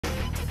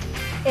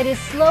It is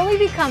slowly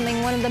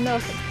becoming one of the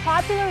most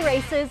popular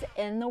races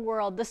in the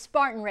world. The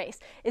Spartan Race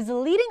is the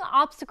leading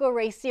obstacle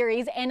race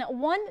series, and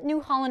one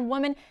New Holland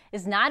woman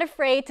is not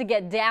afraid to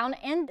get down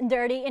and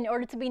dirty in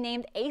order to be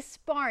named a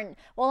Spartan.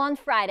 Well, on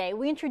Friday,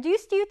 we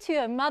introduced you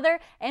to a mother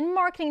and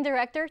marketing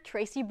director,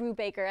 Tracey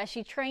Brubaker, as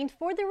she trained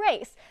for the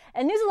race.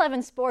 And News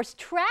 11 Sports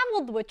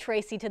traveled with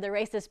Tracey to the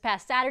race this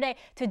past Saturday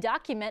to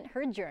document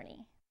her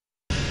journey.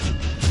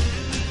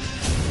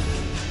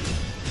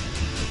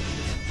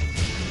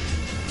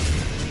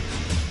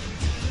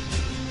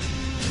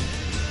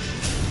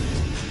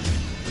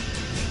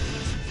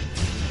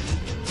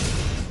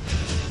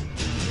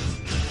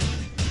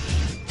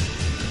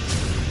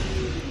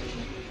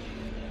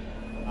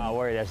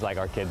 We're just like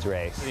our kids'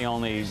 race. The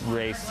only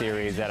race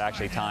series that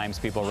actually times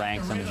people,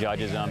 ranks them,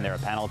 judges them. There are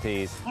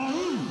penalties.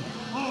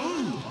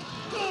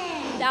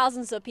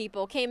 Thousands of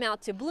people came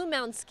out to Blue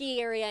Mountain Ski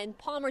Area in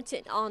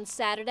Palmerton on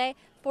Saturday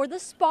for the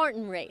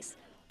Spartan Race,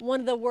 one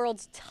of the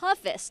world's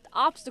toughest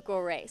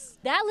obstacle race.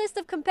 That list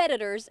of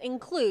competitors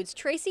includes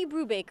Tracey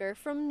Brubaker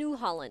from New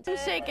Holland. I'm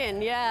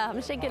shaking, yeah.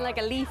 I'm shaking like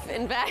a leaf,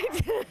 in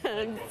fact.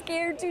 I'm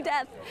scared to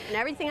death. And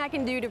everything I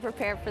can do to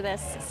prepare for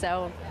this,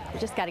 so I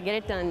just got to get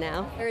it done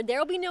now.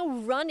 There'll be no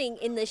running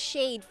in the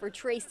shade for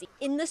Tracey.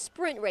 In the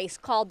sprint race,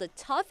 called the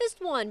toughest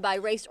one by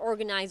race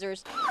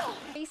organizers,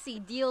 Tracey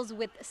deals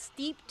with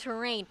steep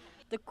terrain.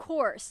 The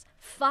course,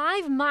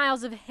 5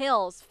 miles of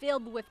hills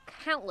filled with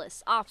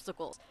countless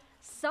obstacles.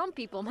 Some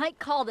people might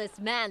call this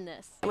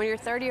madness. When you're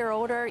 30 or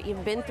older,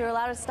 you've been through a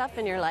lot of stuff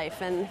in your life,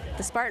 and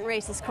the Spartan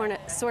Race is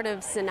sort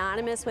of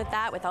synonymous with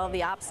that, with all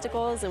the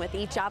obstacles, and with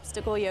each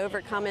obstacle you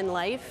overcome in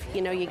life,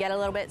 you know, you get a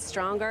little bit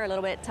stronger, a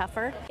little bit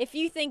tougher. If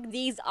you think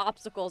these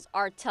obstacles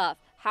are tough,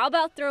 how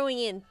about throwing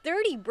in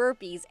 30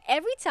 burpees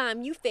every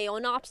time you fail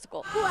an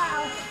obstacle?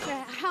 Wow,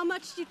 how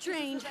much you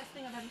trained.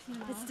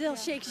 It still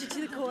shakes you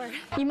to the core.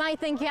 You might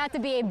think you have to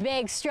be a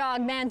big,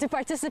 strong man to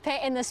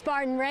participate in the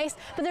Spartan Race,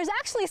 but there's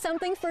actually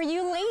something for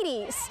you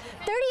ladies.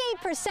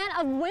 38%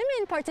 of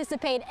women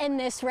participate in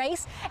this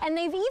race, and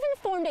they've even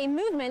formed a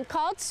movement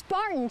called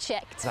Spartan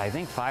Chicks. I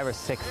think 5,000 or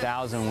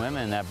 6,000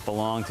 women that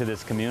belong to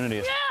this community.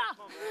 Yeah!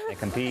 They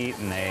compete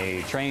and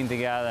they train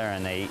together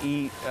and they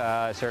eat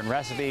certain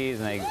recipes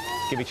and they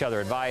give each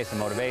other advice and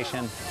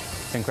motivation.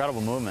 It's an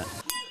incredible movement.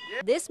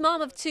 This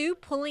mom of two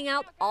pulling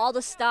out all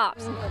the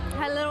stops.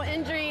 Had a little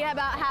injury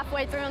about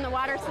halfway through on the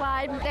water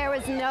slide. There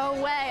was no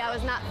way I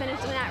was not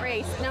finishing that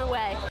race, no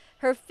way.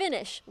 Her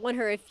finish won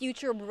her a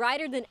future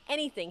brighter than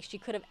anything she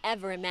could have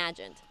ever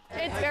imagined.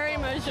 It's very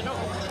emotional.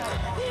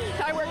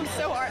 I worked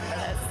so hard for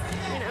this,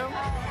 you know.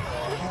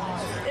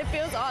 It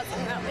feels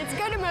awesome though. It's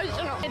good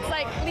emotional. It's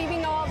like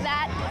leaving all of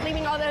that,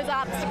 leaving all those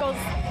obstacles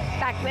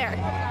back there.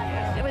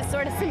 It was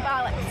sort of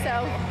symbolic,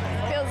 so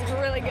it feels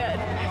really good.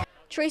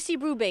 Tracey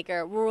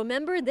Brubaker will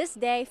remember this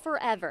day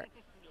forever.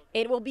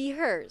 It will be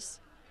hers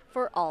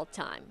for all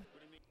time.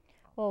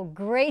 Well,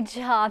 great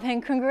job,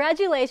 and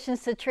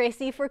congratulations to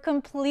Tracey for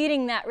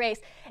completing that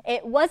race.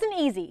 It wasn't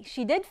easy.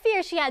 She did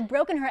fear she had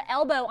broken her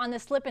elbow on the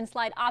slip and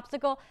slide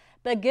obstacle,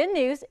 but good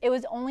news, it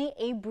was only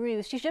a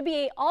bruise. She should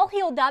be all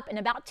healed up in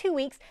about 2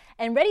 weeks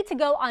and ready to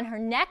go on her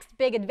next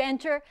big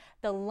adventure,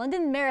 the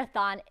London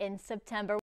Marathon in September.